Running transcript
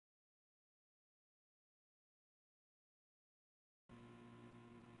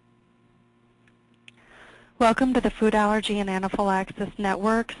Welcome to the Food Allergy and Anaphylaxis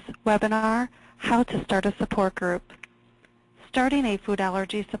Network's webinar, How to Start a Support Group. Starting a food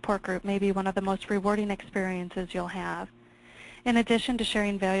allergy support group may be one of the most rewarding experiences you'll have. In addition to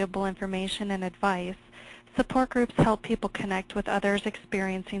sharing valuable information and advice, support groups help people connect with others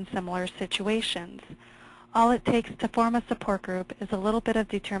experiencing similar situations. All it takes to form a support group is a little bit of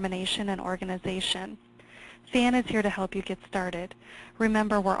determination and organization. FAAN is here to help you get started.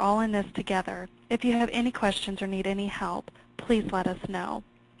 Remember, we're all in this together. If you have any questions or need any help, please let us know.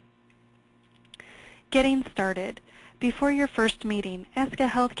 Getting started. Before your first meeting, ask a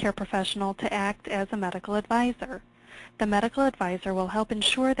healthcare professional to act as a medical advisor. The medical advisor will help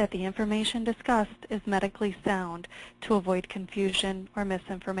ensure that the information discussed is medically sound to avoid confusion or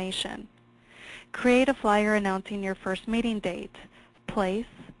misinformation. Create a flyer announcing your first meeting date, place,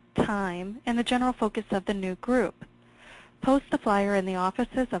 time, and the general focus of the new group. Post the flyer in the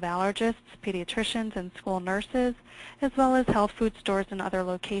offices of allergists, pediatricians, and school nurses, as well as health food stores and other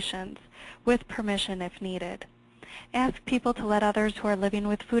locations, with permission if needed. Ask people to let others who are living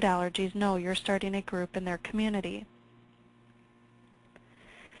with food allergies know you're starting a group in their community.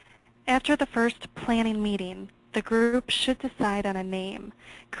 After the first planning meeting, the group should decide on a name,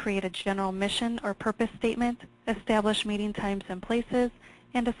 create a general mission or purpose statement, establish meeting times and places,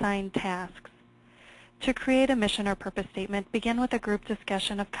 and assign tasks. To create a mission or purpose statement, begin with a group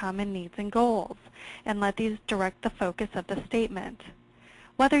discussion of common needs and goals, and let these direct the focus of the statement.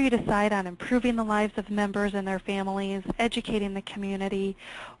 Whether you decide on improving the lives of members and their families, educating the community,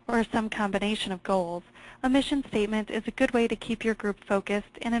 or some combination of goals, a mission statement is a good way to keep your group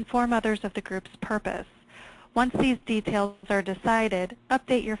focused and inform others of the group's purpose. Once these details are decided,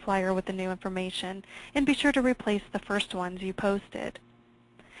 update your flyer with the new information, and be sure to replace the first ones you posted.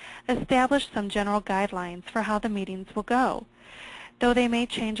 Establish some general guidelines for how the meetings will go, though they may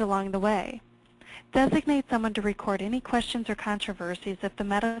change along the way. Designate someone to record any questions or controversies if the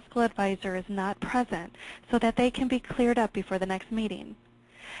medical advisor is not present so that they can be cleared up before the next meeting.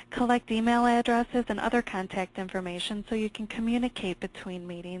 Collect email addresses and other contact information so you can communicate between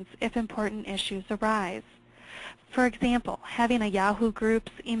meetings if important issues arise. For example, having a Yahoo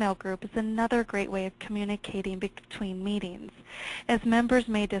Groups email group is another great way of communicating between meetings, as members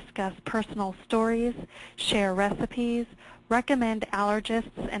may discuss personal stories, share recipes, recommend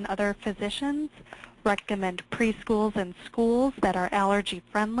allergists and other physicians, recommend preschools and schools that are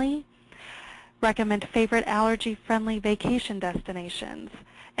allergy-friendly, recommend favorite allergy-friendly vacation destinations,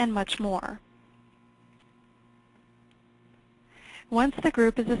 and much more. Once the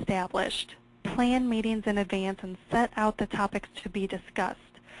group is established, plan meetings in advance and set out the topics to be discussed.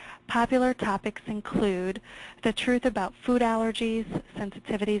 Popular topics include the truth about food allergies,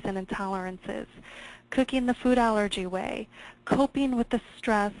 sensitivities, and intolerances, cooking the food allergy way, coping with the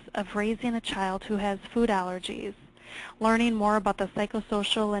stress of raising a child who has food allergies, learning more about the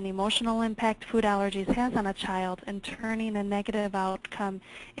psychosocial and emotional impact food allergies has on a child and turning a negative outcome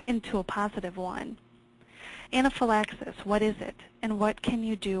into a positive one. Anaphylaxis, what is it, and what can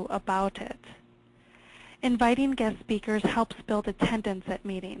you do about it? Inviting guest speakers helps build attendance at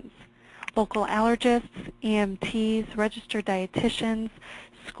meetings. Local allergists, EMTs, registered dietitians,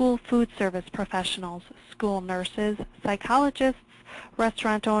 school food service professionals, school nurses, psychologists,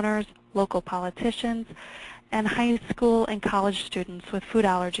 restaurant owners, local politicians, and high school and college students with food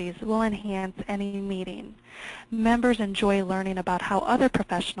allergies will enhance any meeting. Members enjoy learning about how other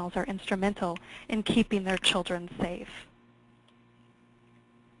professionals are instrumental in keeping their children safe.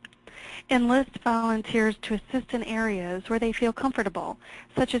 Enlist volunteers to assist in areas where they feel comfortable,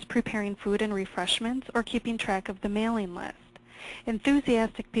 such as preparing food and refreshments or keeping track of the mailing list.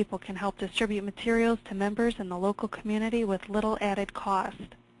 Enthusiastic people can help distribute materials to members in the local community with little added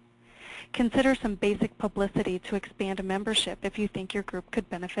cost. Consider some basic publicity to expand membership if you think your group could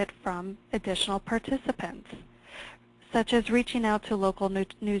benefit from additional participants, such as reaching out to local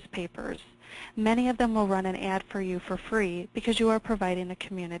newspapers. Many of them will run an ad for you for free because you are providing a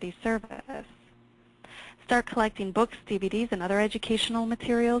community service. Start collecting books, DVDs, and other educational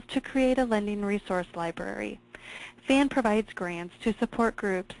materials to create a lending resource library. FAAN provides grants to support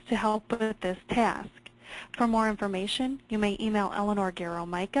groups to help with this task. For more information, you may email Eleanor Garrow,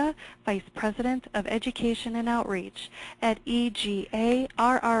 Vice President of Education and Outreach at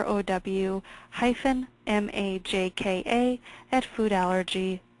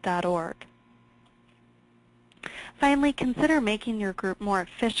egarrow-majka@foodallergy.org. Finally, consider making your group more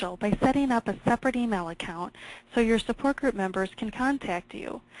official by setting up a separate email account so your support group members can contact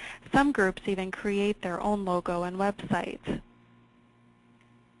you. Some groups even create their own logo and website.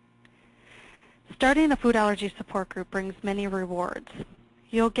 Starting a food allergy support group brings many rewards.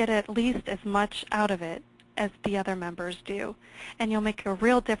 You'll get at least as much out of it as the other members do, and you'll make a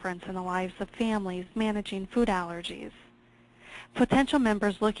real difference in the lives of families managing food allergies. Potential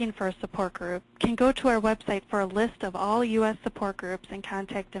members looking for a support group can go to our website for a list of all U.S. support groups and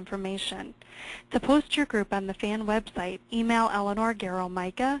contact information. To post your group on the FAAN website, email Eleanor Garrow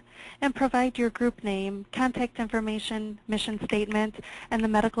MICA and provide your group name, contact information, mission statement, and the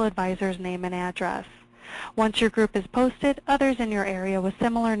medical advisor's name and address. Once your group is posted, others in your area with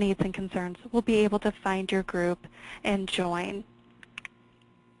similar needs and concerns will be able to find your group and join.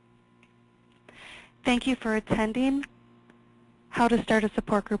 Thank you for attending How to Start a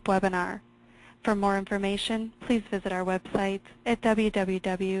Support Group webinar. For more information, please visit our website at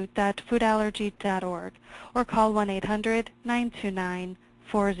www.foodallergy.org or call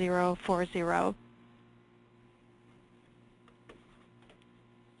 1-800-929-4040.